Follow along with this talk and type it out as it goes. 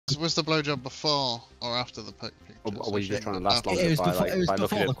Was the blowjob before or after the picture? Or were you just trying to last longer It was by, before, like, it was by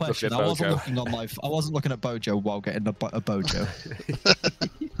before looking the at question. I wasn't looking on my. I wasn't looking at Bojo while getting a Bojo.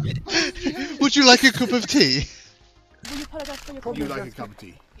 Would you like a cup of tea? Will you apologise for your Would you comment? like a cup of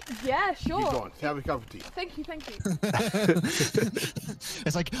tea? Yeah, sure. You go on, have a cup of tea. Thank you, thank you.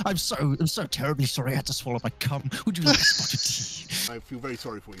 It's like I'm so terribly sorry I had to swallow my cum. Would you like a spot of tea? I feel very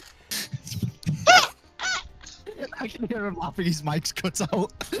sorry for you. I can hear him laughing. His mic's cut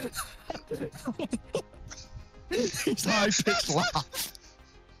out. He's high-pitched laugh.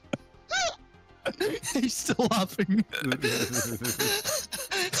 He's still laughing.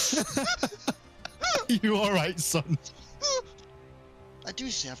 You all right, son? I do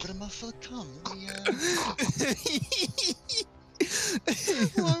see I've got a mouthful of cum.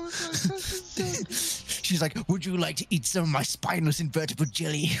 She's like, would you like to eat some of my spineless invertebrate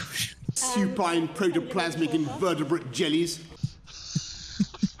jelly? Supine protoplasmic invertebrate jellies.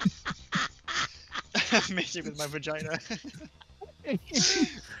 Mixing with my vagina.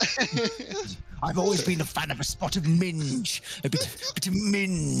 I've always been a fan of a spot of minge. A bit of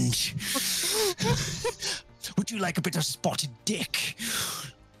minge. Would you like a bit of spotted dick?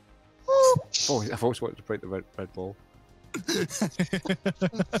 Oh, I've always wanted to break the red ball. Don't spit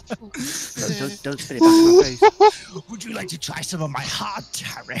it back in my face. Would you like to try some of my hard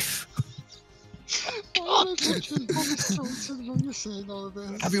tariff?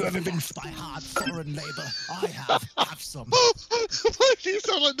 Have you ever been by hard foreign labour? I have. Have some. Why do you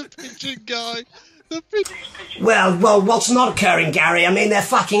sound like the pigeon guy? The pigeon. Well, what's not occurring, Gary? I mean, they're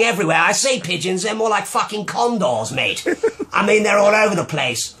fucking everywhere. I say pigeons, they're more like fucking condors, mate. I mean, they're all over the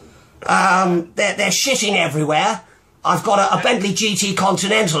place. They're shitting everywhere. I've got a Bentley GT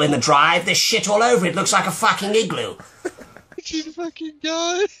Continental in the drive. There's shit all over it. Looks like a fucking igloo. Pigeon fucking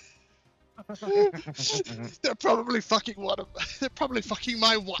guy. They're probably fucking one of. They're probably fucking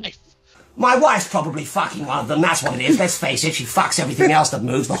my wife. My wife's probably fucking one of them. That's what it is. Let's face it. She fucks everything else that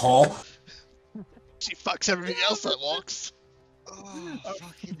moves the hall. She fucks everything else that walks. Oh,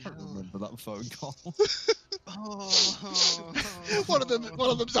 fucking hell. I remember that phone call. One of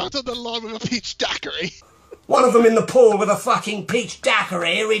them's out on the lawn with a peach daiquiri. One of them in the pool with a fucking peach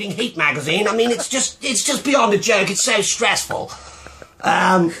daiquiri reading Heat magazine. I mean, it's just beyond a joke. It's so stressful.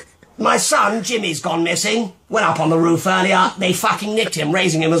 My son, Jimmy's gone missing. Went up on the roof earlier. They fucking nicked him,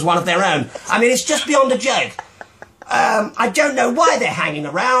 raising him as one of their own. I mean, it's just beyond a joke. I don't know why they're hanging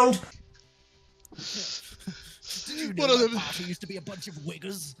around. Did you know that party used to be a bunch of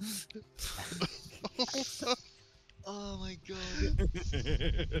wiggers? Oh my god.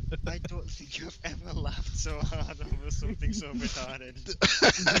 I don't think I've ever laughed so hard over something so retarded.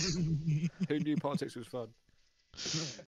 Who knew politics was fun?